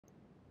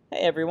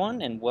Hey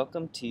everyone, and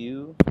welcome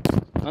to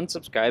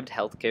Unsubscribed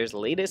Healthcare's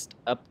latest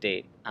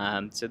update.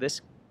 So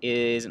this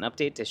is an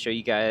update to show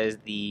you guys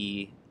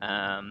the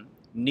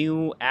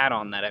new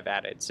add-on that I've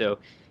added. So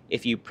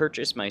if you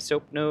purchase my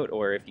soap note,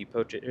 or if you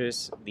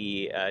purchase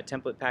the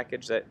template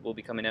package that will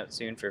be coming out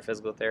soon for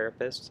physical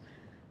therapists,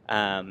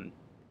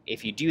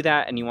 if you do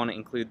that and you want to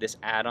include this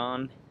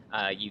add-on,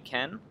 you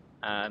can.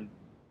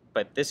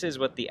 But this is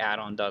what the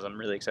add-on does. I'm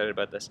really excited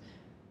about this.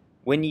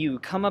 When you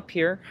come up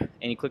here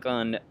and you click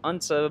on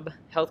Unsub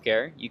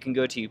Healthcare, you can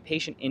go to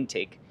Patient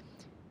Intake.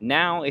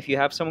 Now, if you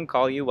have someone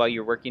call you while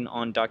you're working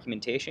on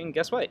documentation,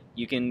 guess what?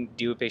 You can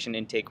do a patient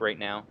intake right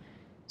now.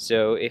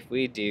 So if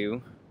we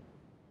do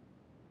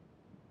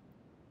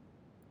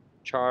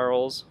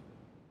Charles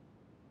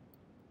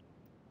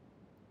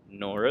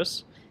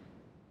Norris,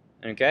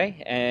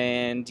 okay,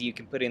 and you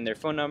can put in their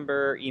phone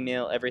number,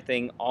 email,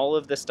 everything. All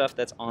of the stuff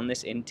that's on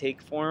this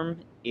intake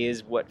form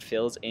is what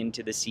fills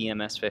into the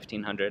CMS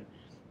 1500.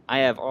 I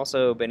have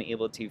also been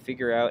able to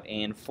figure out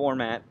and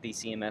format the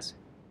CMS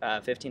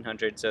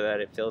 1500 so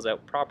that it fills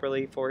out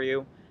properly for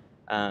you.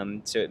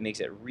 So it makes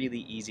it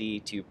really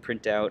easy to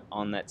print out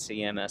on that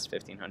CMS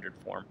 1500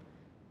 form.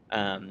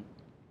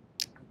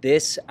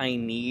 This I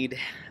need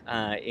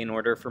in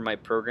order for my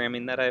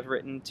programming that I've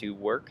written to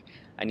work.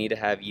 I need to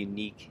have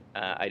unique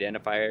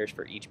identifiers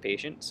for each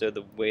patient. So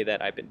the way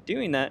that I've been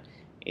doing that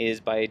is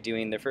by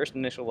doing the first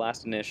initial,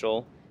 last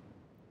initial,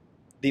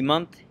 the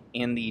month,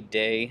 and the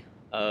day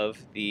of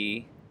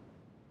the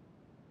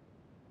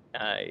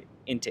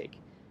intake.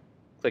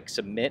 Click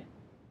submit.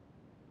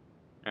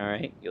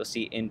 Alright, you'll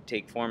see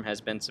intake form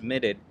has been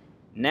submitted.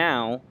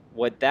 Now,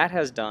 what that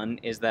has done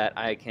is that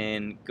I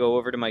can go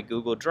over to my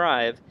Google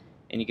Drive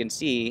and you can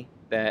see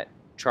that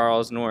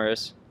Charles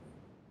Norris,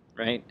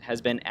 right,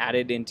 has been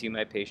added into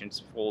my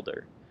patients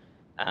folder.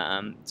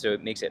 So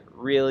it makes it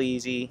real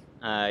easy.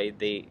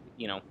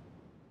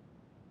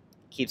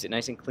 Keeps it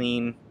nice and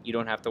clean. You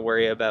don't have to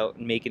worry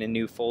about making a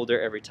new folder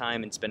every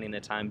time and spending the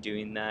time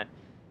doing that.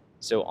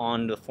 So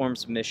on the form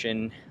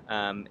submission,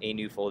 a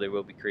new folder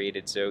will be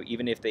created. So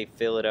even if they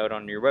fill it out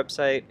on your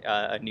website,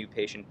 a new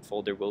patient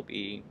folder will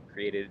be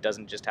created. It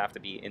doesn't just have to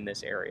be in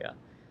this area.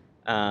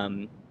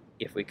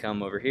 If we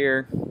come over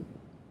here,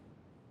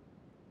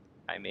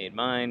 I made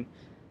mine.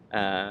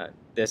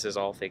 This is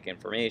all fake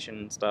information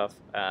and stuff,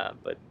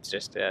 but it's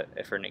just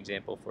for an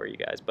example for you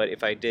guys. But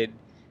if I did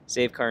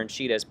save current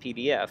sheet as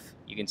PDF,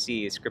 you can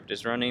see the script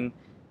is running.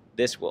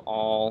 This will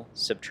all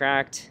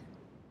subtract.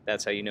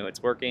 That's how you know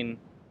it's working.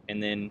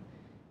 And then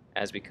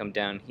as we come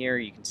down here,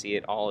 you can see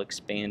it all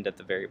expand at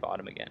the very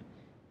bottom again.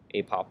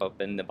 A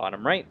pop-up in the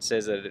bottom right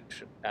says that it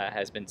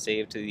has been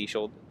saved to the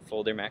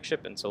folder Max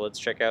Shippin'. So let's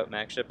check out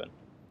Max Shippin'.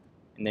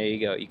 And there you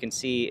go. You can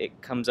see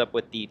it comes up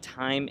with the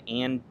time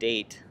and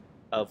date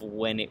of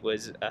when it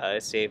was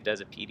saved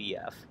as a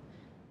PDF.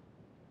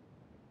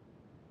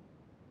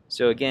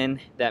 So again,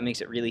 that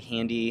makes it really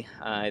handy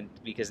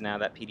because now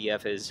that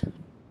PDF is,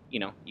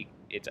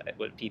 it's a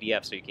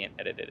PDF, so you can't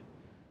edit it.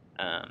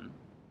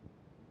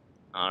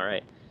 All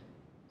right.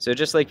 So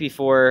just like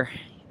before,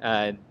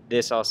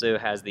 this also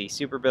has the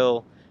super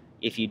bill.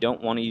 If you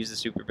don't want to use the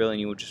super bill and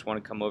you just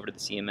want to come over to the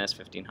CMS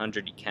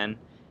 1500, you can.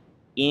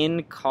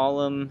 In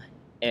column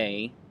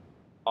A,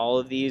 all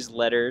of these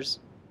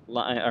letters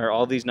or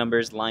all these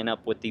numbers line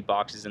up with the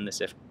boxes in the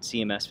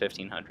CMS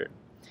 1500.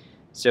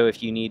 So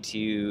if you need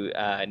to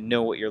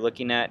know what you're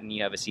looking at and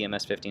you have a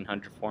CMS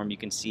 1500 form, you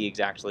can see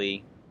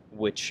exactly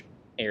which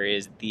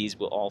areas these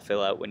will all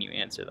fill out when you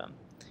answer them.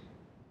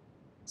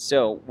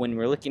 So when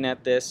we're looking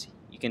at this,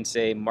 you can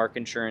say mark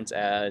insurance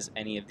as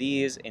any of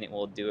these and it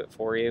will do it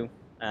for you.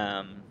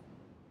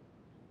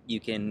 You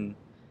can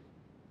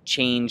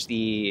change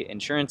the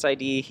insurance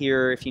ID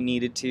here if you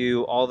needed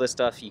to. All this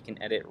stuff you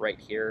can edit right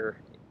here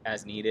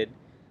as needed.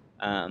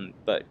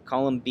 But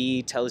column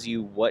B tells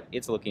you what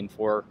it's looking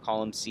for.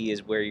 Column C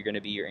is where you're going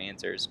to be your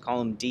answers.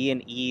 Column D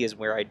and E is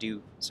where I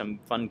do some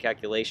fun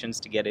calculations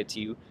to get it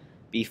to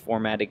be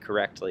formatted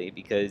correctly,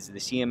 because the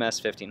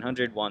CMS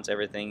 1500 wants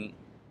everything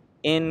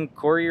in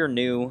Courier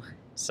New,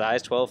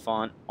 size 12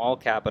 font, all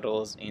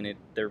capitals, and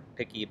they're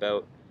picky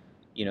about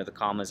the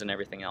commas and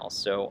everything else.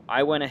 So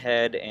I went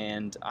ahead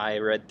and I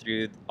read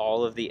through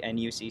all of the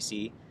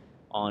NUCC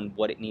on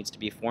what it needs to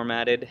be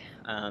formatted.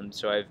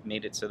 So I've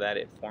made it so that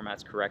it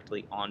formats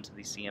correctly onto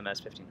the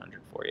CMS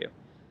 1500 for you.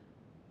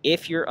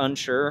 If you're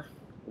unsure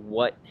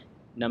what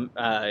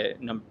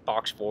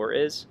box 4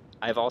 is,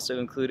 I've also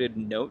included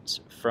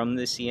notes from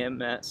the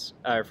CMS,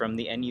 from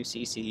the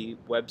NUCC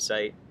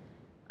website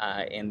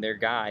and their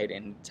guide,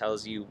 and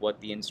tells you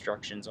what the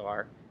instructions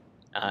are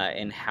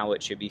and how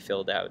it should be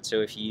filled out.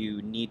 So if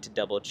you need to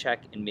double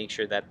check and make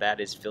sure that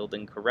that is filled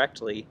in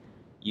correctly,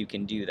 you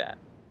can do that.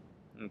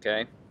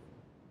 Okay?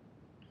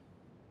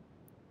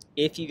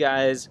 If you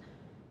guys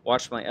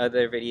watched my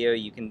other video,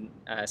 you can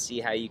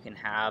see how you can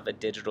have a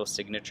digital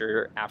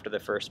signature after the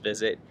first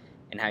visit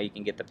and how you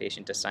can get the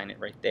patient to sign it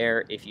right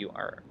there. If you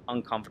are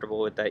uncomfortable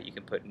with that, you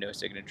can put no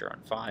signature on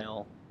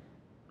file,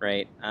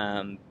 right?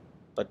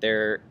 But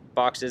their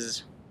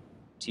boxes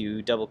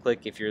to double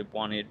click if you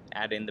wanted to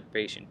add in the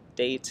patient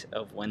date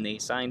of when they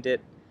signed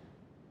it,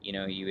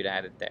 you would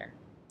add it there.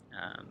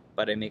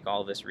 But I make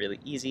all of this really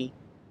easy.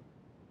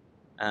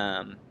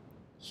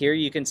 Here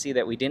you can see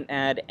that we didn't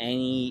add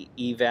any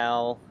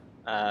eval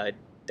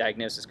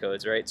diagnosis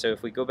codes, right? So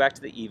if we go back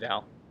to the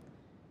eval,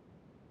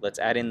 let's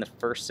add in the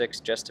first 6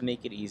 just to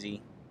make it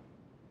easy.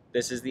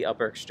 This is the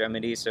upper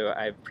extremity, so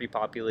I've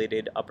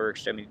pre-populated upper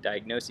extremity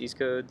diagnoses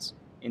codes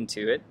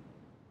into it.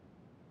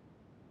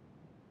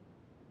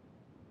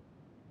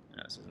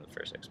 No, this isn't the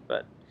first 6,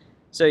 but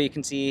so you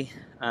can see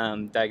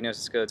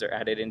diagnosis codes are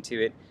added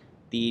into it.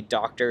 The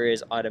doctor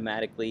is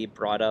automatically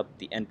brought up.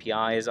 The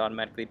NPI is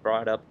automatically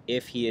brought up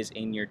if he is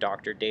in your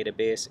doctor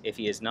database. If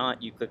he is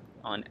not, you click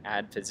on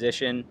Add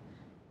Physician,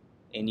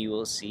 and you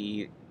will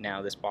see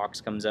now this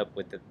box comes up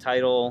with the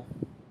title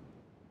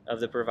of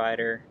the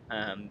provider,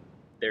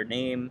 their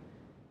name,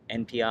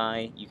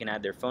 NPI. You can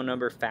add their phone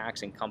number,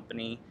 fax, and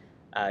company,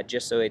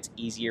 just so it's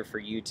easier for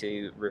you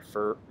to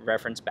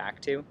reference back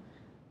to.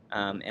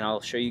 And I'll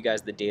show you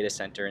guys the data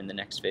center in the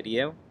next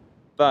video.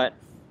 But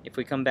if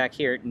we come back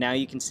here, now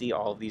you can see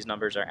all of these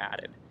numbers are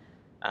added.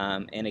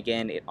 And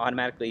again, it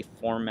automatically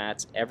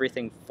formats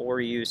everything for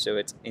you so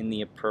it's in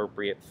the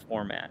appropriate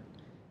format.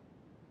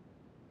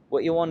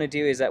 What you'll want to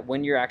do is that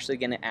when you're actually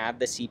going to add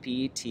the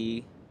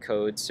CPT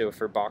code, so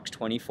for box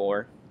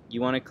 24,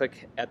 you want to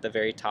click at the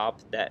very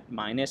top that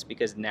minus,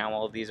 because now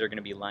all of these are going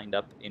to be lined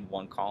up in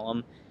one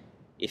column.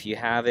 If you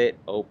have it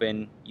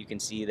open, you can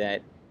see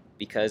that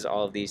because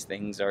all of these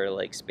things are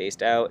like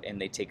spaced out and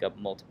they take up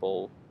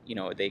multiple,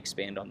 they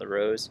expand on the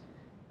rows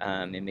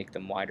and make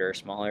them wider or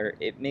smaller,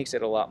 it makes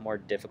it a lot more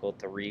difficult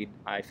to read,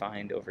 I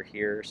find, over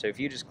here. So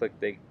if you just click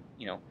the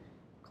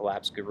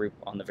collapse group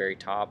on the very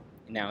top,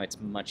 now it's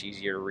much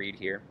easier to read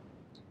here.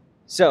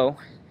 So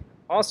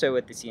also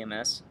with the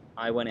CMS,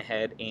 I went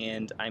ahead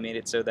and I made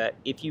it so that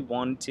if you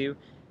wanted to,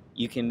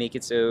 you can make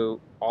it so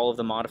all of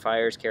the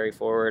modifiers carry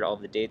forward, all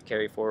of the dates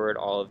carry forward,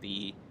 all of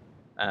the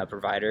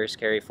providers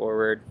carry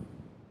forward,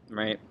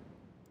 right?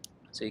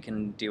 So you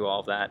can do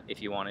all of that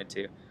if you wanted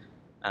to.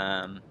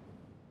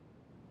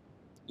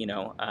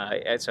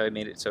 So I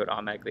made it so it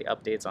automatically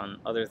updates on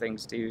other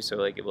things too. So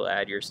like it will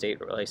add your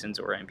state license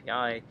or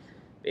MPI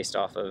based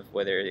off of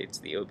whether it's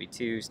the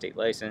OB2 state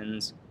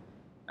license.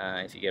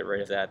 If you get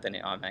rid of that, then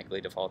it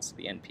automatically defaults to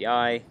the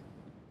NPI.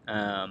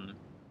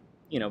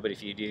 But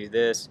if you do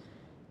this,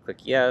 click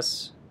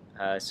yes.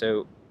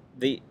 So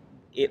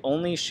it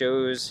only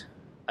shows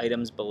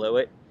items below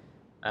it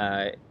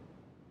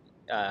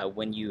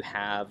when you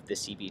have the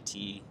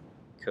CPT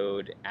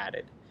code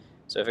added.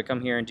 So if I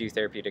come here and do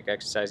therapeutic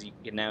exercise, you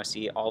can now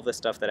see all the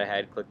stuff that I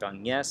had clicked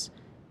on yes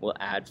will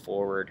add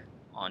forward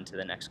onto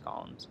the next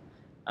columns.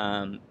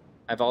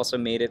 I've also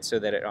made it so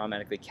that it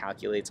automatically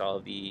calculates all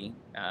of the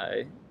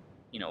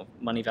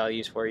money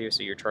values for you.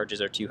 So your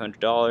charges are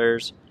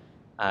 $200.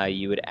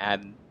 You would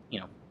add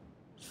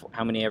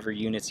how many ever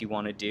units you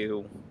want to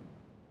do,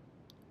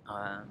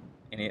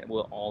 and it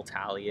will all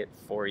tally it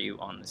for you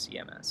on the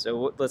CMS.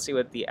 So let's see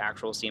what the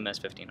actual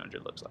CMS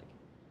 1500 looks like.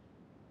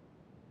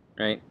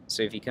 Right,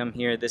 so if you come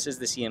here, this is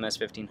the CMS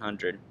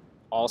 1500.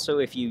 Also,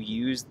 if you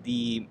use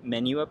the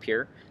menu up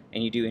here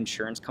and you do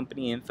insurance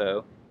company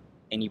info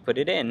and you put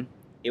it in,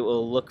 it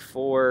will look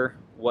for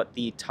what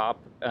the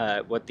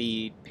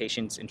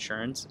patient's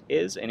insurance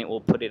is, and it will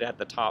put it at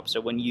the top.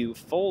 So when you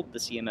fold the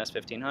CMS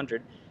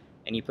 1500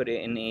 and you put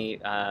it in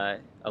a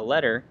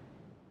letter,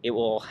 it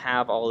will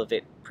have all of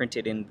it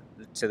printed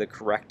into the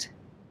correct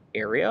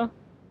area,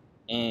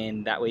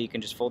 and that way you can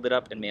just fold it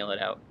up and mail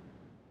it out.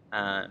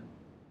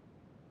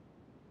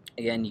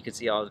 Again, you can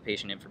see all the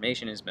patient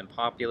information has been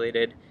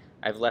populated.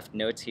 I've left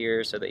notes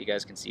here so that you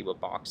guys can see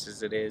what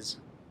boxes it is.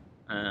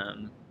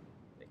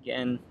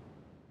 Again,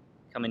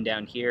 coming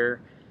down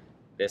here,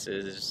 this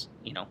is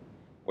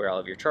where all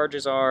of your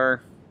charges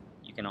are.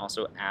 You can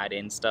also add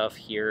in stuff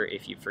here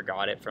if you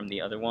forgot it from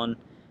the other one.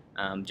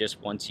 Just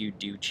once you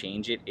do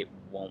change it, it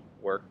won't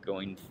work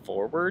going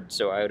forward.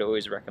 So I would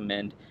always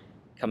recommend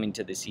coming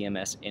to the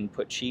CMS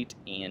input sheet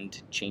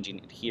and changing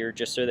it here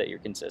just so that you're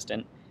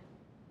consistent.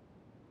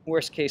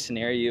 Worst case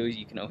scenario,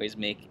 you can always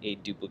make a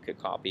duplicate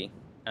copy.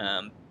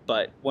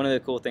 But one of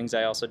the cool things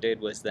I also did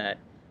was that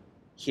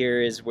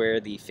here is where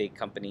the fake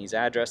company's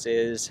address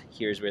is.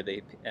 Here's where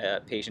the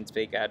patient's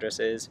fake address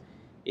is.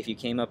 If you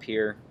came up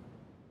here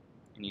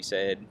and you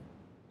said,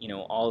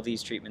 all of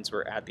these treatments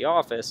were at the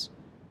office,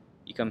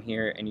 you come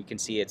here and you can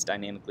see it's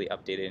dynamically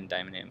updated and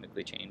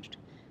dynamically changed.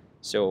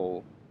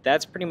 So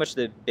that's pretty much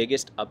the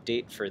biggest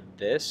update for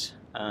this.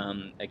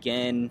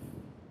 Again,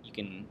 you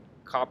can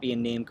copy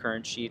and name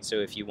current sheet. So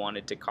if you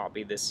wanted to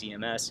copy this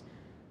CMS,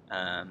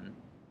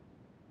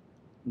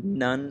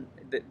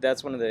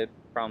 that's one of the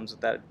problems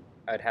with that.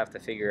 I'd have to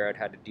figure out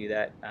how to do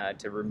that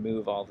to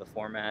remove all the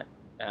format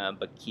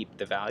but keep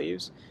the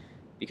values,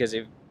 because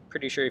I'm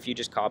pretty sure if you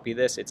just copy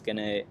this, it's going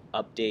to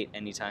update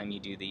anytime you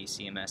do the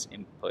CMS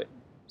input.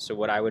 So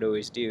what I would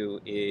always do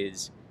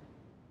is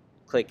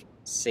click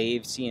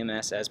Save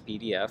CMS as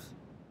PDF,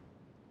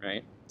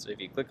 right? So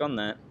if you click on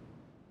that,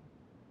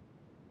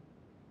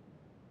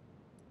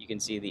 can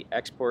see the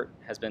export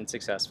has been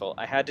successful.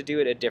 I had to do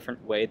it a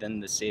different way than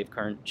the save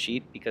current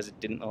sheet because it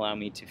didn't allow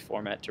me to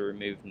format to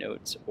remove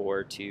notes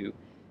or to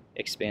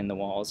expand the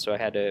walls, so I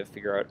had to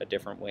figure out a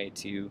different way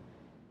to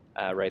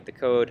write the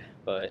code,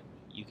 but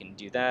you can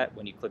do that.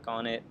 When you click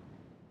on it,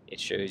 it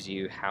shows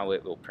you how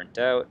it will print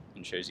out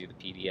and shows you the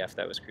PDF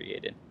that was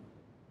created.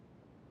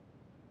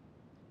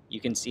 You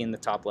can see in the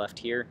top left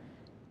here,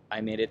 I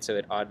made it so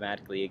it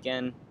automatically,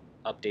 again,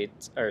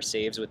 updates or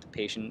saves with the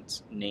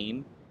patient's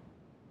name,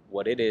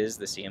 what it is,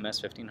 the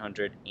CMS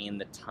 1500,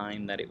 and the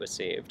time that it was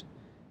saved.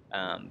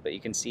 But you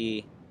can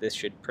see this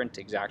should print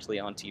exactly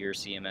onto your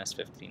CMS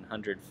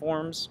 1500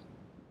 forms.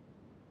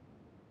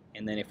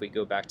 And then if we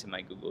go back to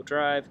my Google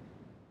Drive,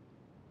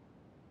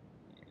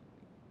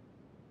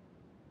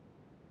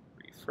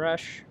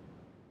 refresh.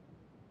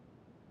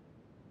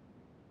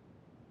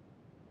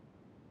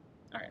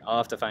 All right, I'll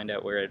have to find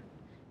out where it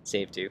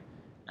saved to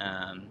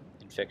and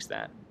fix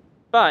that.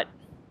 But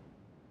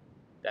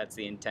that's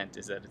the intent,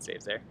 is that it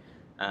saves there.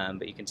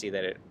 But you can see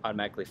that it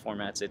automatically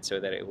formats it so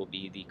that it will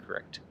be the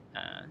correct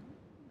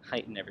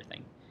height and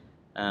everything.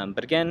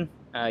 But again,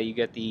 you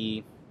get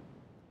the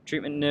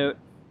treatment note.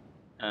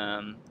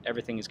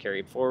 Everything is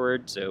carried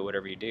forward, so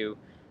whatever you do.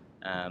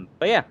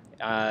 But yeah,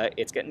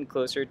 it's getting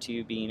closer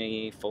to being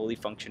a fully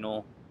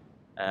functional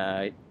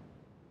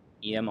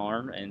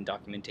EMR and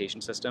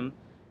documentation system.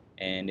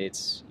 And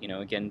it's,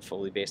 again,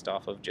 fully based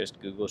off of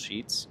just Google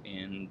Sheets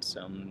and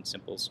some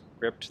simple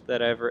script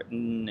that I've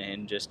written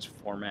and just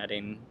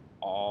formatting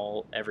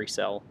every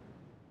cell.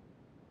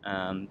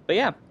 But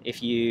yeah,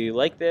 if you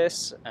like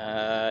this,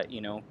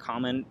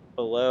 comment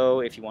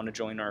below if you want to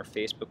join our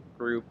Facebook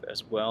group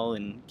as well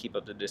and keep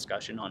up the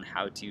discussion on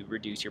how to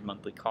reduce your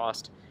monthly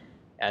cost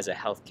as a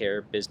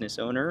healthcare business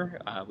owner.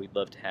 We'd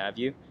love to have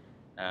you.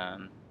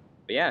 But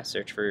yeah,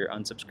 search for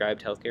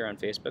Unsubscribed Healthcare on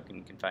Facebook and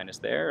you can find us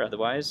there.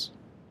 Otherwise,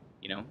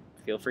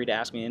 feel free to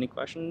ask me any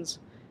questions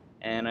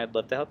and I'd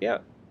love to help you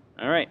out.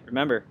 All right,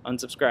 remember,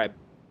 unsubscribe.